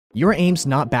Your aim's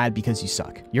not bad because you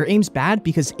suck. Your aim's bad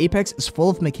because Apex is full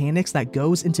of mechanics that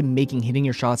goes into making hitting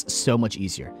your shots so much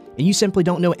easier, and you simply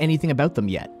don't know anything about them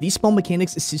yet. These small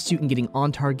mechanics assist you in getting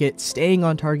on target, staying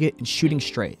on target, and shooting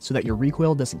straight so that your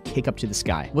recoil doesn't kick up to the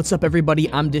sky. What's up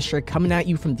everybody, I'm District coming at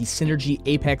you from the Synergy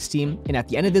Apex team, and at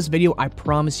the end of this video, I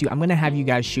promise you I'm going to have you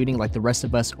guys shooting like the rest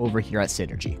of us over here at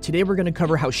Synergy. Today we're going to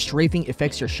cover how strafing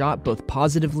affects your shot both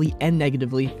positively and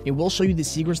negatively, and we'll show you the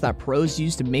secrets that pros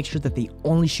use to make sure that they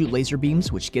only shoot laser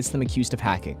beams, which gets them accused of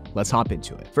hacking. Let's hop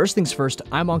into it. First things first,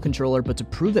 I'm on controller, but to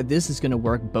prove that this is going to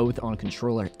work both on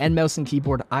controller and mouse and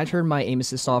keyboard, I turned my aim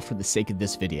assist off for the sake of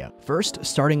this video. First,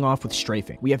 starting off with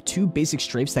strafing. We have two basic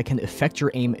strafes that can affect your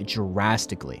aim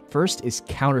drastically. First is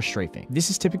counter strafing.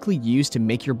 This is typically used to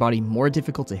make your body more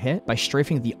difficult to hit by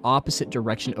strafing the opposite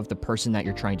direction of the person that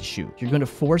you're trying to shoot. You're going to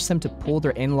force them to pull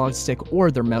their analog stick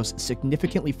or their mouse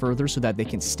significantly further so that they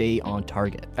can stay on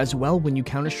target. As well, when you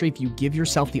counter strafe, you give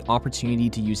yourself the opportunity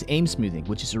to use aim smoothing,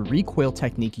 which is a recoil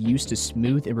technique used to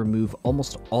smooth and remove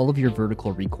almost all of your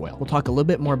vertical recoil. We'll talk a little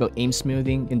bit more about aim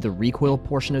smoothing in the recoil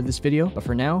portion of this video, but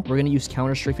for now, we're going to use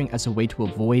counter strafing as a way to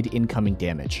avoid incoming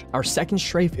damage. Our second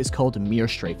strafe is called mirror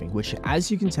strafing, which as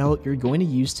you can tell, you're going to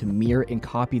use to mirror and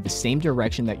copy the same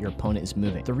direction that your opponent is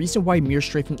moving. The reason why mirror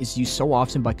strafing is used so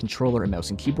often by controller and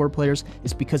mouse and keyboard players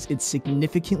is because it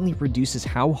significantly reduces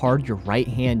how hard your right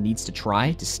hand needs to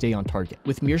try to stay on target.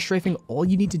 With mirror strafing, all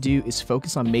you need to do is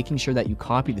focus on making sure that you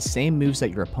copy the same moves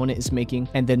that your opponent is making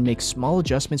and then make small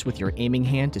adjustments with your aiming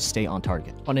hand to stay on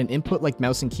target. On an input like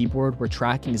mouse and keyboard where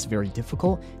tracking is very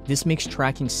difficult, this makes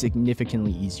tracking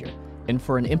significantly easier. And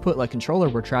for an input like controller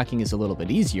where tracking is a little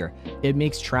bit easier, it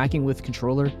makes tracking with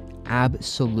controller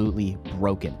absolutely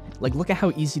broken. Like, look at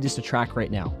how easy it is to track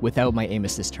right now without my aim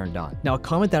assist turned on. Now, a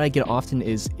comment that I get often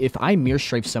is, if I mirror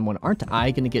strafe someone, aren't I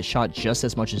going to get shot just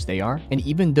as much as they are? And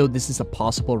even though this is a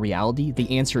possible reality,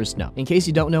 the answer is no. In case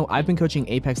you don't know, I've been coaching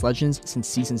Apex Legends since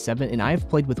Season 7, and I have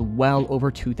played with well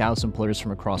over 2,000 players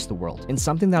from across the world. And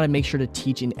something that I make sure to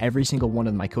teach in every single one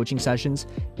of my coaching sessions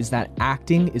is that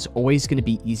acting is always going to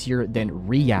be easier than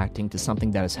reacting to something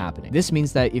that is happening. This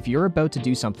means that if you're about to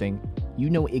do something,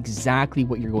 you know exactly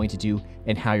what you're going to do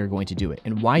and how you're going to do it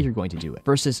and why you're going to do it,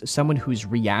 versus someone who's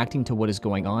reacting to what is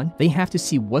going on. They have to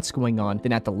see what's going on,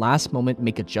 then at the last moment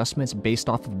make adjustments based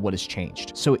off of what has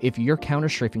changed. So if you're counter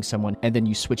strafing someone and then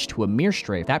you switch to a mirror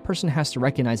strafe, that person has to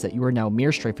recognize that you are now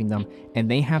mirror strafing them and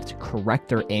they have to correct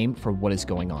their aim for what is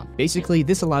going on. Basically,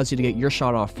 this allows you to get your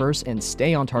shot off first and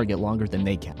stay on target longer than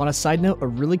they can. On a side note, a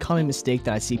really common mistake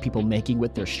that I see people making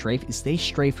with their strafe is they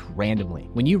strafe randomly.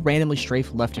 When you randomly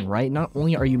strafe left and right, not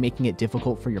only are you making it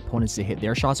difficult for your opponents to hit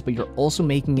their shots, but you're also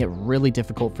making it really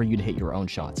difficult for you to hit your own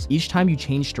shots. Each time you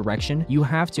change direction, you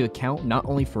have to account not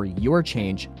only for your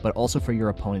change, but also for your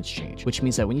opponent's change, which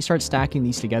means that when you start stacking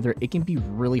these together, it can be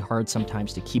really hard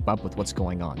sometimes to keep up with what's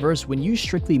going on. Whereas when you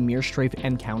strictly mirror strafe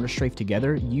and counter strafe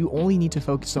together, you only need to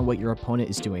focus on what your opponent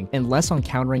is doing and less on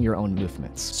countering your own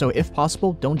movements. So if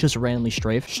possible, don't just randomly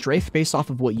strafe based off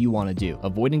of what you want to do,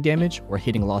 avoiding damage or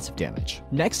hitting lots of damage.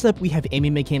 Next up, we have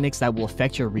aiming mechanics that will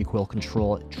affect your recoil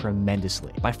control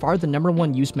tremendously. By far, the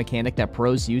 #1 used mechanic that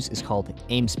pros use is called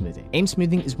aim smoothing. Aim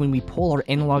smoothing is when we pull our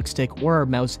analog stick or our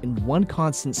mouse in one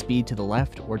constant speed to the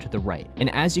left or to the right.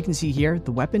 And as you can see here,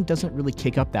 the weapon doesn't really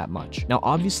kick up that much. Now,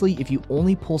 obviously, if you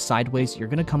only pull sideways, you're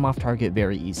going to come off target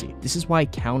very easy. This is why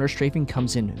counter strafing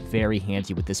comes in very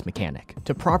handy with this mechanic.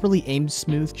 To properly aim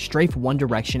smooth, strafe one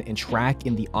direction and track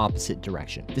in the opposite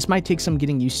direction. This might take some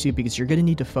getting used to because you're going to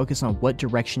need to focus on what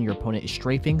direction your opponent is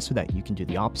strafing so that you can do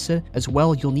the opposite. As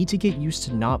well, you'll need to get used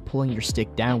to not pulling your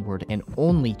stick downward and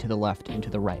only to the left and to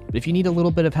the right. But if you need a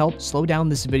little bit of help, slow down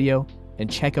this video and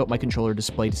check out my controller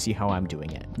display to see how I'm doing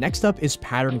it. Next up is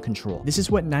pattern control. This is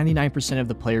what 99% of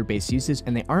the player base uses,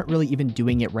 and they aren't really even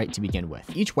doing it right to begin with.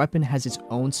 Each weapon has its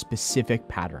own specific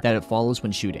pattern that it follows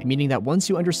when shooting, meaning that once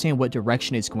you understand what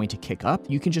direction it's going to kick up,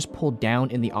 you can just pull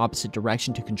down in the opposite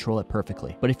direction to control it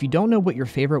perfectly. But if you don't know what your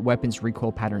favorite weapon's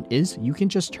recoil pattern is, you can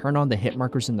just turn on the hit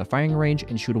markers in the firing range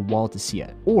and shoot a wall to see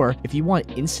it. Or if you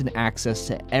want instant access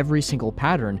to every single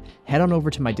pattern, head on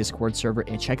over to my Discord server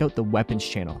and check out the weapons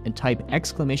channel and type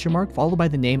exclamation mark followed by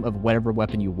the name of whatever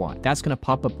weapon you want. That's going to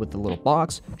pop up with the little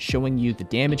box showing you the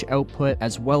damage output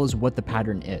as well as what the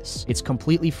pattern is. It's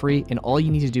completely free, and all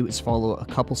you need to do is follow a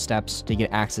couple steps to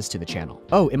get access to the channel.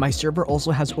 Oh, and my server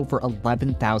also has over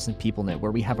 11,000 people in it,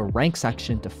 where we have a rank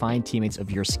section to find teammates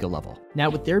of your skill level. Now,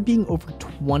 with there being over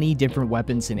 20 different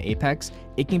weapons in Apex,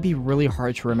 it can be really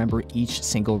hard to remember each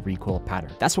single recoil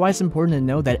pattern. That's why it's important to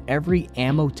know that every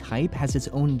ammo type has its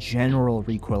own general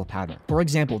recoil pattern. For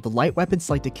example, the light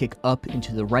weapons like to kick up and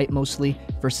to the right mostly,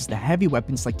 versus the heavy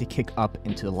weapons like to kick up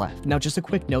and to the left. Now just a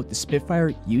quick note, the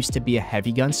Spitfire used to be a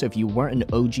heavy gun, so if you weren't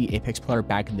an OG Apex player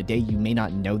back in the day, you may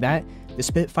not know that. The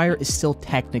Spitfire is still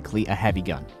technically a heavy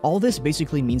gun. All this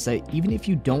basically means that even if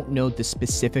you don't know the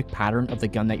specific pattern of the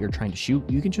gun that you're trying to shoot,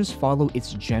 you can just follow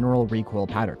its general recoil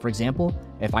pattern. For example,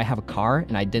 if I have a car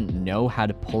and I didn't know how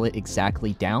to pull it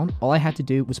exactly down, all I had to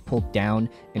do was pull down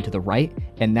and to the right,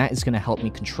 and that is going to help me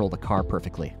control the car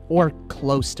perfectly, or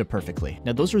close to perfectly.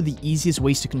 Now those are the easiest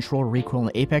ways to control recoil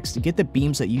in Apex to get the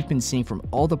beams that you've been seeing from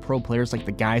all the pro players like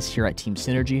the guys here at Team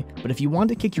Synergy. But if you want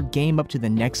to kick your game up to the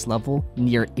next level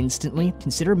near instantly,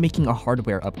 consider making a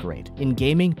hardware upgrade. In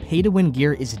gaming, pay to win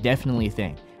gear is definitely a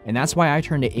thing, and that's why I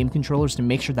turn to aim controllers to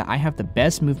make sure that I have the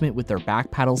best movement with their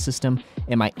back paddle system,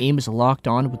 and my aim is locked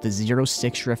on with the 0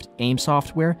 stick drift aim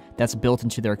software that's built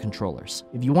into their controllers.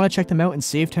 If you want to check them out and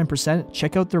save 10%,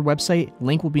 check out their website,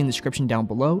 link will be in the description down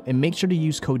below, and make sure to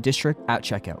use code DISTRICT at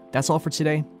checkout. That's all for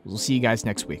today, we'll see you guys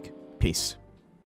next week. Peace.